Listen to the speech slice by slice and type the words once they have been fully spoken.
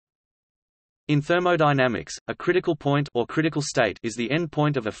In thermodynamics, a critical point or critical state is the end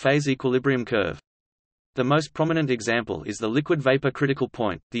point of a phase equilibrium curve. The most prominent example is the liquid-vapor critical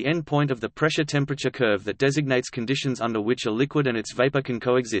point, the end point of the pressure-temperature curve that designates conditions under which a liquid and its vapor can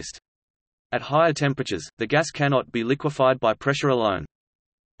coexist. At higher temperatures, the gas cannot be liquefied by pressure alone.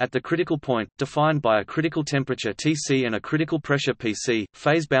 At the critical point, defined by a critical temperature Tc and a critical pressure Pc,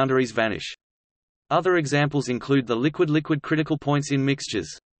 phase boundaries vanish. Other examples include the liquid-liquid critical points in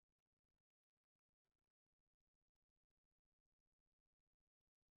mixtures.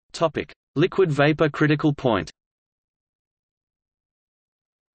 Liquid-vapor critical point.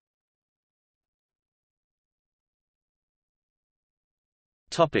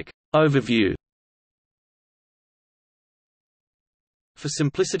 Overview. For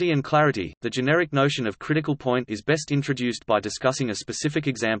simplicity and clarity, the generic notion of critical point is best introduced by discussing a specific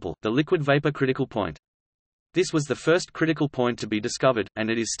example, the liquid-vapor critical point. This was the first critical point to be discovered, and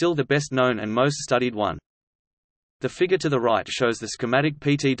it is still the best known and most studied one. The figure to the right shows the schematic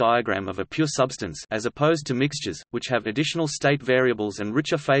PT diagram of a pure substance as opposed to mixtures, which have additional state variables and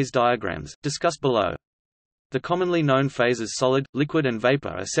richer phase diagrams, discussed below. The commonly known phases solid, liquid and vapor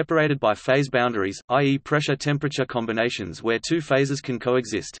are separated by phase boundaries, i.e. pressure-temperature combinations where two phases can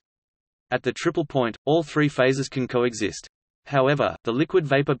coexist. At the triple point, all three phases can coexist. However, the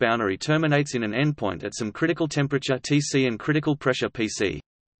liquid-vapor boundary terminates in an endpoint at some critical temperature Tc and critical pressure Pc.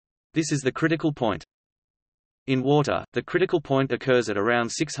 This is the critical point. In water, the critical point occurs at around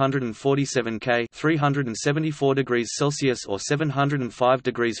 647 K (374 degrees Celsius or 705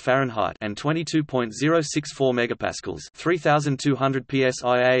 degrees Fahrenheit) and 22.064 megapascals (3200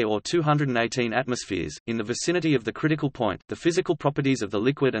 psia or 218 atmospheres). In the vicinity of the critical point, the physical properties of the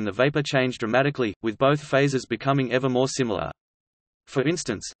liquid and the vapor change dramatically, with both phases becoming ever more similar. For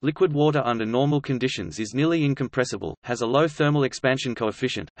instance, liquid water under normal conditions is nearly incompressible, has a low thermal expansion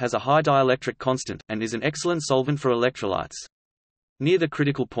coefficient, has a high dielectric constant, and is an excellent solvent for electrolytes. Near the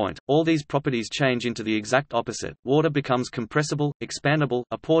critical point, all these properties change into the exact opposite. Water becomes compressible, expandable,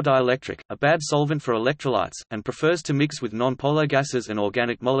 a poor dielectric, a bad solvent for electrolytes, and prefers to mix with non-polar gases and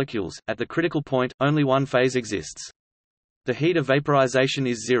organic molecules. At the critical point, only one phase exists. The heat of vaporization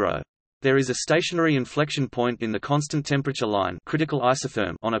is zero. There is a stationary inflection point in the constant temperature line, critical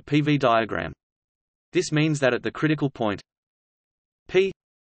isotherm, on a PV diagram. This means that at the critical point P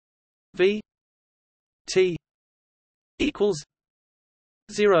V T equals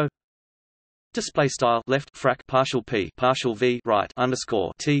 0. Display style left frac partial P partial V right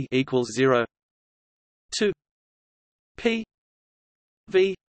underscore T equals 0. 2 P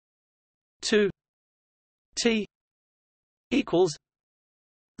V 2 T equals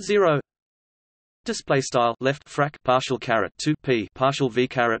 0. Display style left frac partial caret 2 P partial V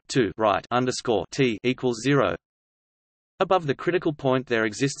caret 2 right underscore T equals 0. Above the critical point there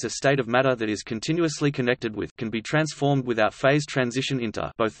exists a state of matter that is continuously connected with, can be transformed without phase transition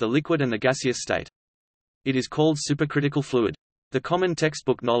into, both the liquid and the gaseous state. It is called supercritical fluid. The common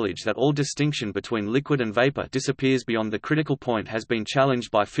textbook knowledge that all distinction between liquid and vapor disappears beyond the critical point has been challenged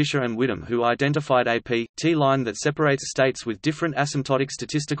by Fisher and Whittam, who identified a P-T line that separates states with different asymptotic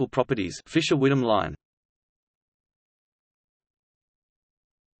statistical properties, Fisher-Whittam line.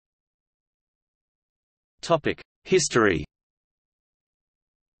 History.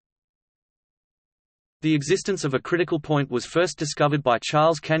 The existence of a critical point was first discovered by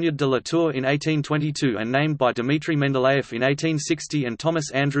Charles Cagniard de la Tour in 1822 and named by Dmitry Mendeleev in 1860 and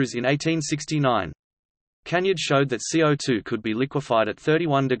Thomas Andrews in 1869. Cagniard showed that CO2 could be liquefied at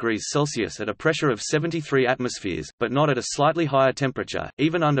 31 degrees Celsius at a pressure of 73 atmospheres, but not at a slightly higher temperature,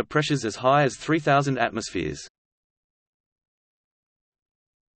 even under pressures as high as 3000 atmospheres.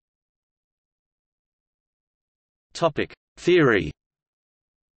 Theory.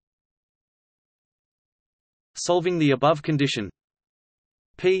 Solving the above condition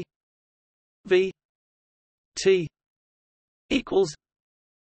P V T equals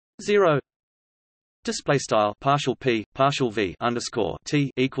 0. Display style partial P partial V underscore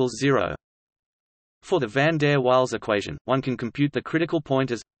T equals 0. For the van der Waals equation, one can compute the critical point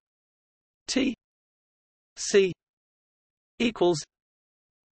as T C equals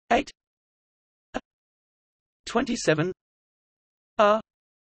 8 27 R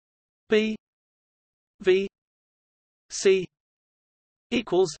B V C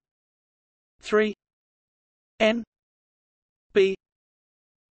equals 3 N B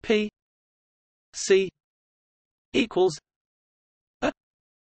P C equals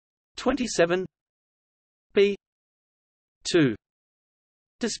 27 B 2.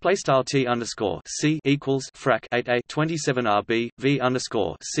 Display style T underscore C equals frac 8 A 27 RB V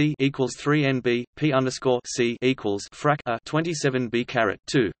underscore C equals 3 NB P underscore C equals frac A 27 B caret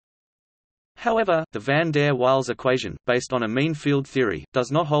 2. However, the van der Waals equation, based on a mean field theory, does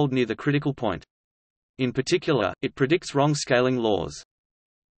not hold near the critical point. In particular, it predicts wrong scaling laws.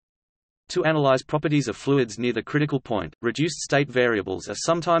 To analyze properties of fluids near the critical point, reduced state variables are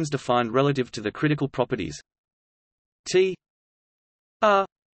sometimes defined relative to the critical properties. T R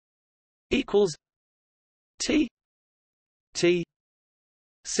equals T T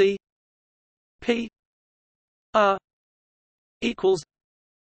C P R equals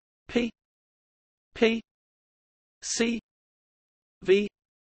P P C V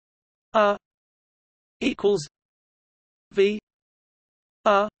R equals V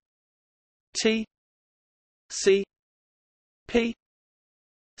R T C P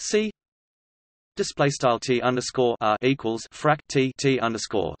C. Display style T underscore R equals frac T T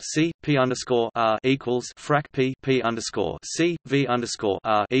underscore C P underscore R equals frac P P underscore C V underscore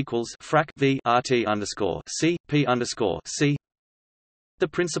R equals frac V R T underscore C P underscore C. The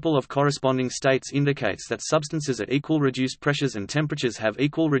principle of corresponding states indicates that substances at equal reduced pressures and temperatures have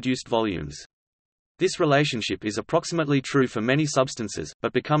equal reduced volumes. This relationship is approximately true for many substances,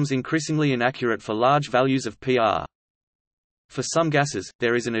 but becomes increasingly inaccurate for large values of PR. For some gases,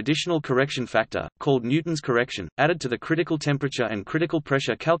 there is an additional correction factor, called Newton's correction, added to the critical temperature and critical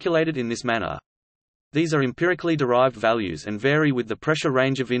pressure calculated in this manner. These are empirically derived values and vary with the pressure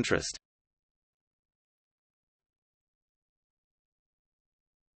range of interest.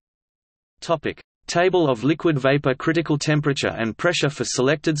 Topic: Table of liquid vapor critical temperature and pressure for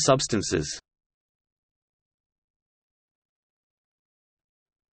selected substances.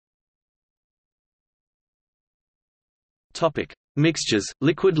 Topic: Mixtures,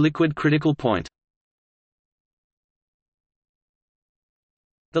 liquid-liquid critical point.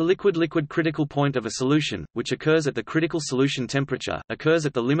 The liquid-liquid critical point of a solution, which occurs at the critical solution temperature, occurs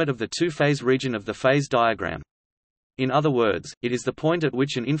at the limit of the two-phase region of the phase diagram. In other words, it is the point at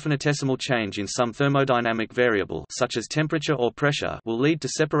which an infinitesimal change in some thermodynamic variable such as temperature or pressure will lead to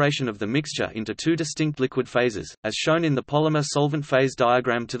separation of the mixture into two distinct liquid phases, as shown in the polymer-solvent phase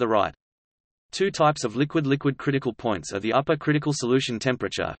diagram to the right. Two types of liquid-liquid critical points are the upper critical solution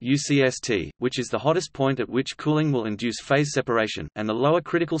temperature (UCST), which is the hottest point at which cooling will induce phase separation, and the lower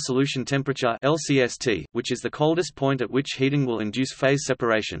critical solution temperature (LCST), which is the coldest point at which heating will induce phase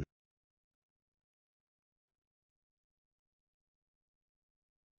separation.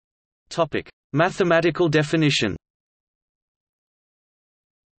 Topic: Mathematical definition.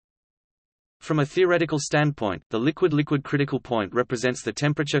 From a theoretical standpoint, the liquid-liquid critical point represents the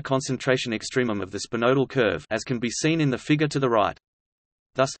temperature concentration extremum of the spinodal curve, as can be seen in the figure to the right.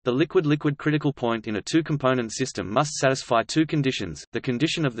 Thus, the liquid-liquid critical point in a two-component system must satisfy two conditions: the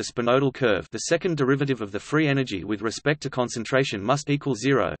condition of the spinodal curve, the second derivative of the free energy with respect to concentration must equal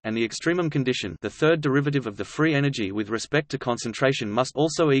zero, and the extremum condition, the third derivative of the free energy with respect to concentration must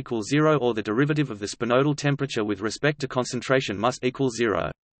also equal zero, or the derivative of the spinodal temperature with respect to concentration must equal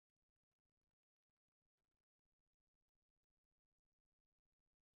zero.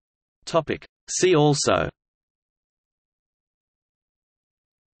 See also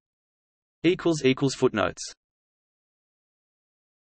Footnotes